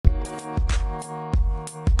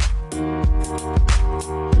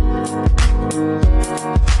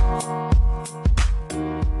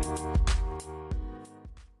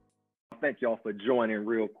Thank y'all for joining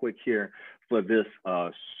real quick here for this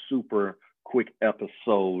super quick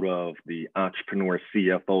episode of the Entrepreneur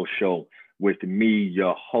CFO Show with me,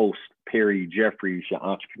 your host, Perry Jeffries, your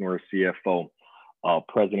Entrepreneur CFO,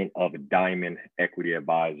 president of Diamond Equity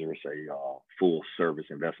Advisors, a full service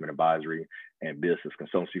investment advisory and business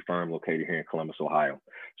consultancy firm located here in Columbus, Ohio.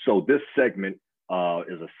 So this segment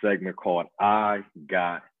is a segment called I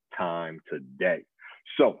Got Time Today.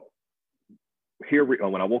 So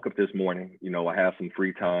when I woke up this morning, I have some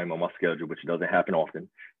free time on my schedule, which doesn't happen often.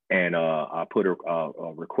 And I put a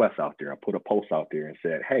request out there. I put a post out there and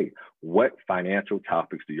said, hey, what financial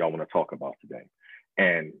topics do y'all want to talk about today?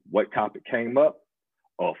 And what topic came up?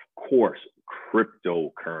 Of course,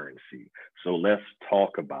 cryptocurrency. So let's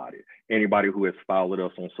talk about it. Anybody who has followed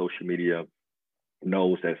us on social media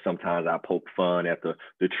knows that sometimes I poke fun at the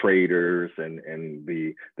traders and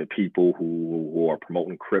the people who are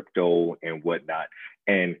promoting crypto and whatnot.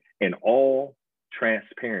 And in all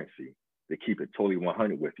transparency, to keep it totally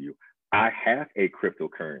 100 with you, I have a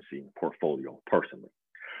cryptocurrency portfolio personally.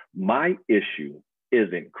 My issue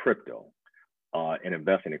isn't crypto and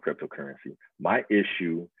investing in cryptocurrency. My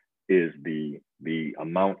issue is the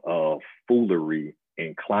amount of foolery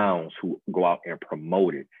and clowns who go out and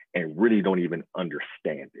promote it and really don't even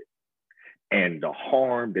understand it. And the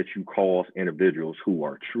harm that you cause individuals who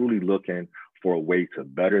are truly looking for a way to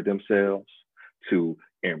better themselves, to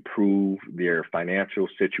improve their financial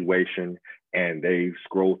situation, and they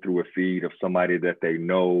scroll through a feed of somebody that they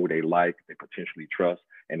know, they like, they potentially trust,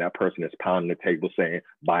 and that person is pounding the table saying,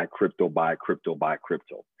 buy crypto, buy crypto, buy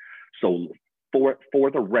crypto. So for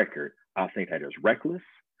the record, I think that is reckless.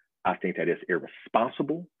 I think that is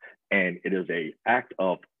irresponsible, and it is an act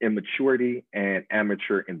of immaturity and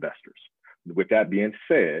amateur investors. With that being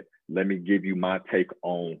said, let me give you my take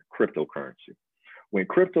on cryptocurrency. When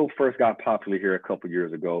crypto first got popular here a couple of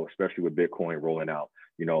years ago, especially with Bitcoin rolling out,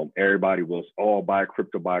 everybody was all buy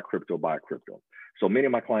crypto, buy crypto, buy crypto. So many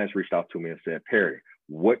of my clients reached out to me and said, Perry,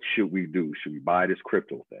 what should we do? Should we buy this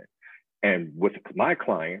crypto thing? And with my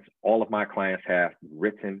clients, all of my clients have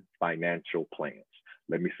written financial plans.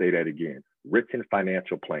 Let me say that again, written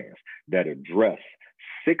financial plans that address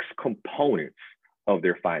 6 components of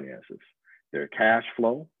their finances: their cash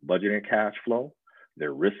flow, budget and cash flow,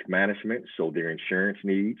 their risk management, so their insurance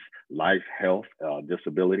needs, life, health,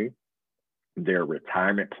 disability, their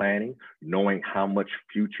retirement planning, knowing how much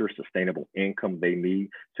future sustainable income they need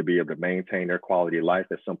to be able to maintain their quality of life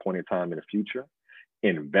at some point in time in the future,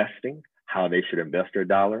 investing, how they should invest their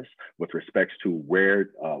dollars with respects to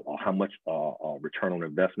where, how much return on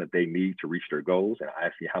investment they need to reach their goals, and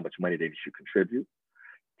actually how much money they should contribute,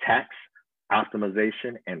 tax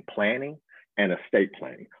optimization and planning, and estate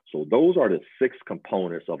planning. So those are the 6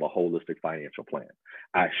 components of a holistic financial plan.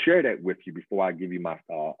 I share that with you before I give you my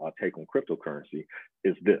take on cryptocurrency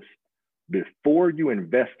is this: before you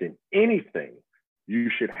invest in anything, you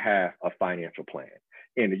should have a financial plan.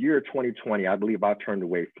 In the year 2020, I believe I turned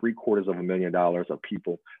away $750,000 of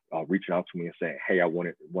people reaching out to me and saying, hey, I want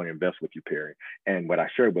to invest with you, Perry. And what I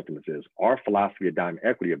shared with them is our philosophy at Diamond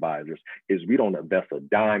Equity Advisors is we don't invest a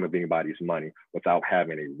dime of anybody's money without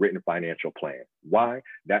having a written financial plan. Why?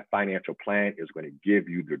 That financial plan is going to give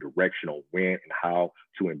you the direction on when and how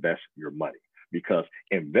to invest your money. Because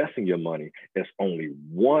investing your money is only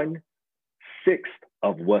 1/6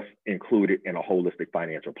 of what's included in a holistic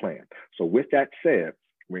financial plan. So with that said,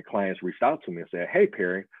 when clients reached out to me and said, hey,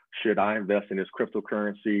 Perry, should I invest in this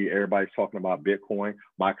cryptocurrency? Everybody's talking about Bitcoin.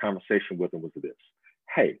 My conversation with them was this: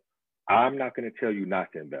 hey, I'm not going to tell you not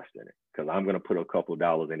to invest in it because I'm going to put a couple of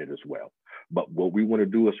dollars in it as well. But what we want to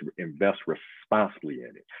do is invest responsibly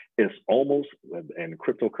in it. It's almost, and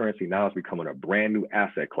cryptocurrency now is becoming a brand new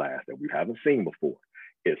asset class that we haven't seen before.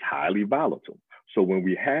 It's highly volatile. So when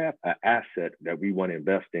we have an asset that we want to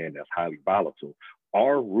invest in that's highly volatile,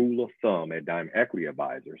 our rule of thumb at Diamond Equity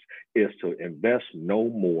Advisors is to invest no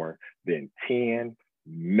more than 10,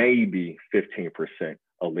 maybe 15%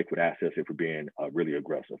 of liquid assets if we're being really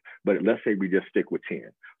aggressive. But let's say we just stick with 10.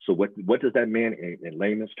 So what does that mean in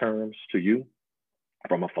layman's terms to you?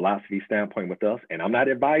 From a philosophy standpoint with us, and I'm not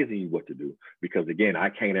advising you what to do because, again, I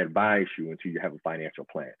can't advise you until you have a financial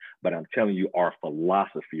plan, but I'm telling you our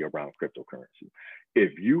philosophy around cryptocurrency.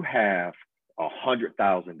 If you have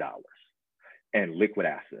 $100,000 in liquid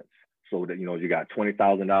assets, so that, you got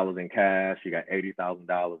 $20,000 in cash, you got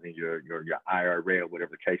 $80,000 in your IRA or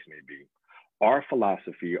whatever the case may be, our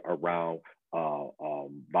philosophy around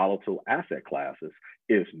volatile asset classes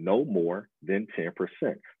is no more than 10%.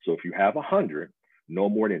 So if you have 100, no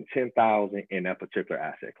more than 10,000 in that particular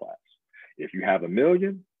asset class. If you have $1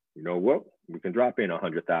 million, You know what? We can drop in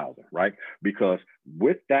 100,000, right? Because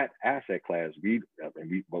with that asset class,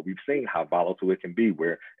 what we've seen how volatile it can be,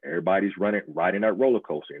 where everybody's riding that roller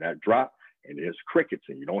coaster, and that drop, and there's crickets,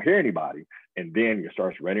 and you don't hear anybody, and then it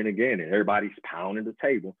starts running again, and everybody's pounding the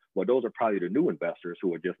table. Well, those are probably the new investors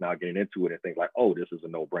who are just now getting into it and think like, oh, this is a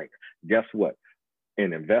no-brainer. Guess what?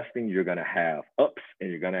 In investing, you're going to have ups and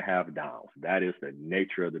you're going to have downs. That is the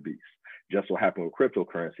nature of the beast. Just what happened with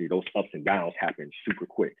cryptocurrency, those ups and downs happen super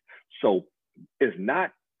quick. So it's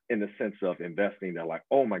not in the sense of investing that like,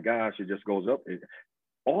 oh my gosh, it just goes up.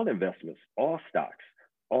 All investments, all stocks,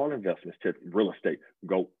 all investments to real estate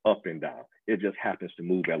go up and down. It just happens to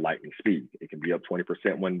move at lightning speed. It can be up 20%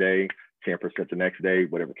 one day, 10% the next day,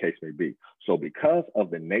 whatever the case may be. So because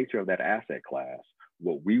of the nature of that asset class,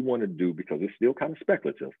 what we want to do, because it's still kind of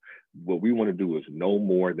speculative, what we want to do is no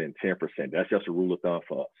more than 10%. That's just a rule of thumb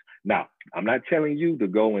for us. Now, I'm not telling you to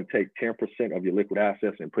go and take 10% of your liquid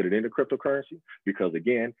assets and put it into cryptocurrency, because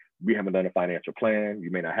again, we haven't done a financial plan. You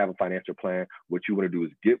may not have a financial plan. What you want to do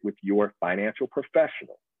is get with your financial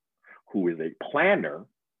professional, who is a planner,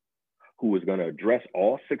 who is going to address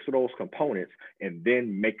all 6 of those components, and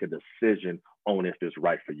then make a decision on if it's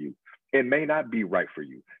right for you. It may not be right for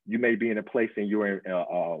you. You may be in a place in your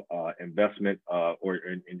investment or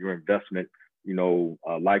in your investment,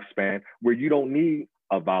 lifespan where you don't need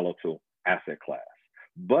a volatile asset class.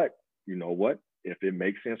 But you know what? If it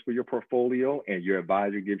makes sense for your portfolio and your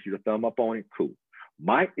advisor gives you the thumb up on it, cool.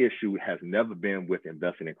 My issue has never been with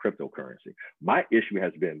investing in cryptocurrency. My issue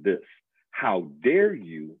has been this: how dare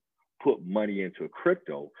you put money into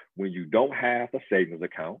crypto when you don't have a savings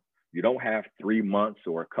account? You don't have 3 months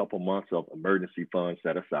or a couple months of emergency funds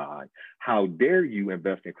set aside. How dare you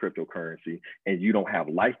invest in cryptocurrency and you don't have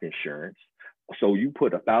life insurance? So you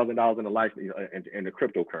put $1,000 in in the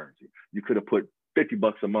cryptocurrency. You could have put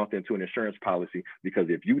 $50 a month into an insurance policy, because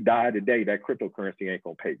if you die today, that cryptocurrency ain't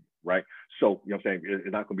gonna pay you, right? So you know what I'm saying?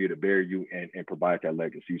 It's not gonna be able to bury you and provide that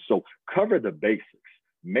legacy. So cover the basics.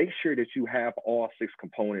 Make sure that you have all 6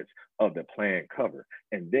 components of the plan covered.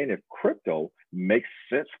 And then if crypto makes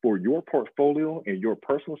sense for your portfolio and your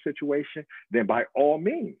personal situation, then by all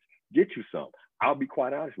means, get you some. I'll be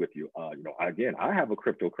quite honest with you. Again, I have a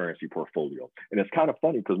cryptocurrency portfolio, and it's kind of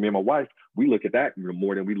funny because me and my wife, we look at that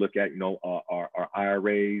more than we look at, our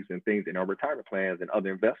IRAs and things in our retirement plans and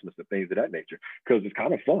other investments and things of that nature, because it's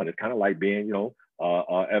kind of fun. It's kind of like being,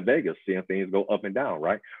 at Vegas, seeing things go up and down,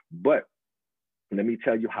 right? But let me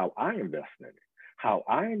tell you how I invest in it. How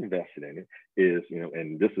I invested in it is,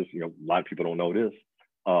 and this is, a lot of people don't know this.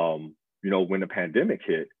 When the pandemic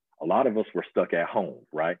hit, a lot of us were stuck at home,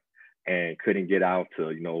 right? And couldn't get out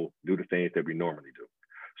to, do the things that we normally do.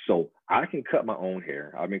 So I can cut my own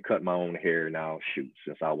hair. I've been cutting my own hair now,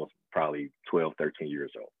 since I was probably 12, 13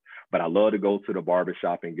 years old. But I love to go to the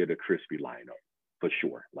barbershop and get a crispy lineup, for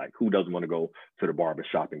sure. Like, who doesn't want to go to the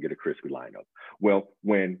barbershop and get a crispy lineup? Well,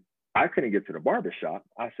 when I couldn't get to the barbershop,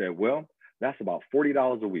 I said, well, that's about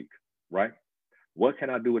 $40 a week, right? What can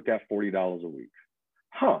I do with that $40 a week?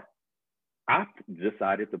 I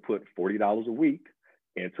decided to put $40 a week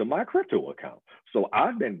into my crypto account. So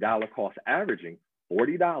I've been dollar cost averaging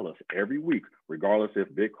 $40 every week, regardless if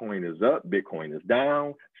Bitcoin is up, Bitcoin is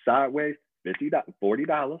down, sideways,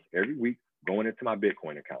 $40 every week going into my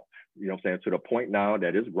Bitcoin account. You know what I'm saying? To the point now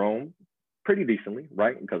that it's grown pretty decently,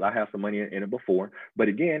 right? Because I have some money in it before. But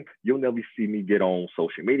again, you'll never see me get on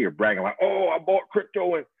social media bragging like, oh, I bought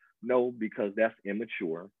crypto. And no, because that's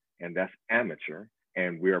immature and that's amateur,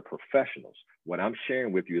 and we're professionals. What I'm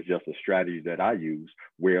sharing with you is just a strategy that I use,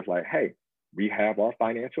 where it's like, hey, we have our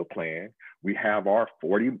financial plan. We have our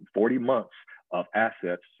 40 months of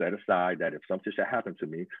assets set aside that if something should happen to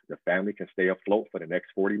me, the family can stay afloat for the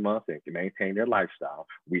next 40 months and can maintain their lifestyle.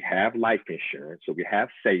 We have life insurance. So we have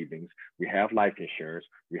savings. We have life insurance.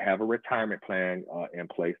 We have a retirement plan in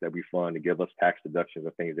place that we fund to give us tax deductions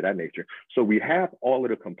and things of that nature. So we have all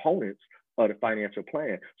of the components of the financial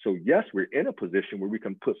plan. So yes, we're in a position where we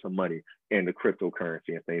can put some money in the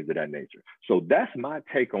cryptocurrency and things of that nature. So that's my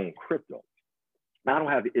take on crypto. I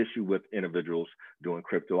don't have the issue with individuals doing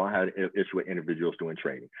crypto. I have an issue with individuals doing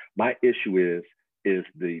trading. My issue is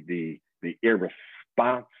the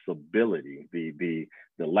irresponsibility, the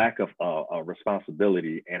lack of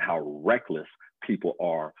responsibility, and how reckless people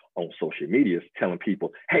are on social media, telling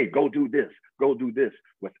people, hey, go do this,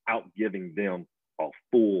 without giving them a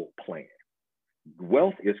full plan.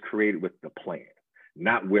 Wealth is created with the plan,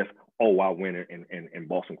 not with, oh, I went and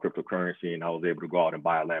bought some cryptocurrency and I was able to go out and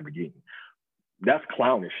buy a Lamborghini. That's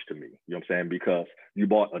clownish to me. You know what I'm saying? Because you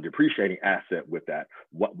bought a depreciating asset with that.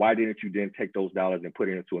 Why didn't you then take those dollars and put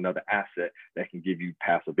it into another asset that can give you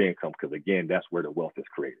passive income? Because again, that's where the wealth is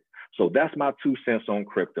created. So that's my 2 cents on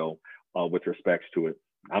crypto with respects to it.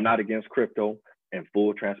 I'm not against crypto. And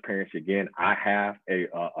full transparency, again, I have a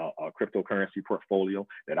cryptocurrency portfolio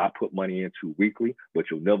that I put money into weekly, but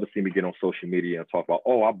you'll never see me get on social media and talk about,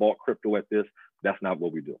 oh, I bought crypto at this. That's not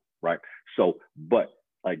what we do, right? So, but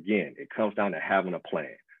again, it comes down to having a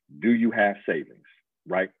plan. Do you have savings,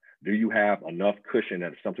 right? Do you have enough cushion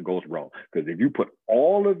that if something goes wrong? Because if you put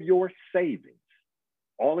all of your savings,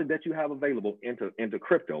 all of that you have available into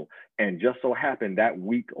crypto, and just so happen that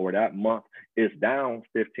week or that month is down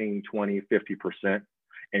 15, 20, 50%,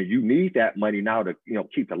 and you need that money now to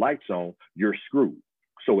keep the lights on, you're screwed.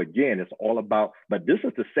 So again, it's all about, but this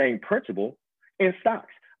is the same principle in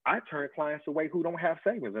stocks. I turn clients away who don't have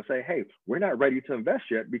savings and say, hey, we're not ready to invest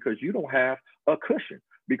yet because you don't have a cushion.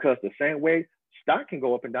 Because the same way stock can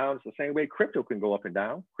go up and down, it's the same way crypto can go up and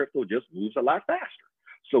down. Crypto just moves a lot faster.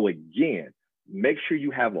 So again, make sure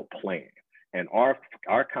you have a plan. And our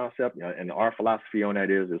concept and our philosophy on that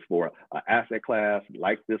is for an asset class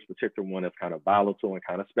like this particular one that's kind of volatile and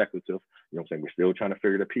kind of speculative. You know what I'm saying? We're still trying to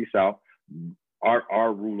figure the piece out.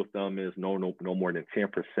 Our rule of thumb is no more than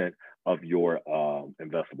 10% of your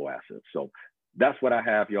investable assets. So that's what I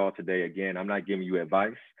have, y'all, today. Again, I'm not giving you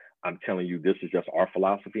advice. I'm telling you this is just our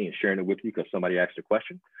philosophy and sharing it with you because somebody asked a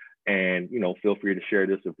question. And feel free to share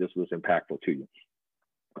this if this was impactful to you.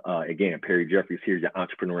 Again, Perry Jeffries here, your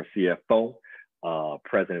entrepreneur CFO,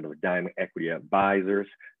 president of Diamond Equity Advisors,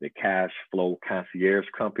 the cash flow concierge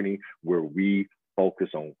company, where we focus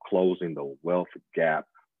on closing the wealth gap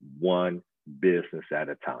one business at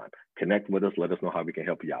a time. Connect with us. Let us know how we can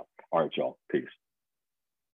help you out. All right, y'all. Peace.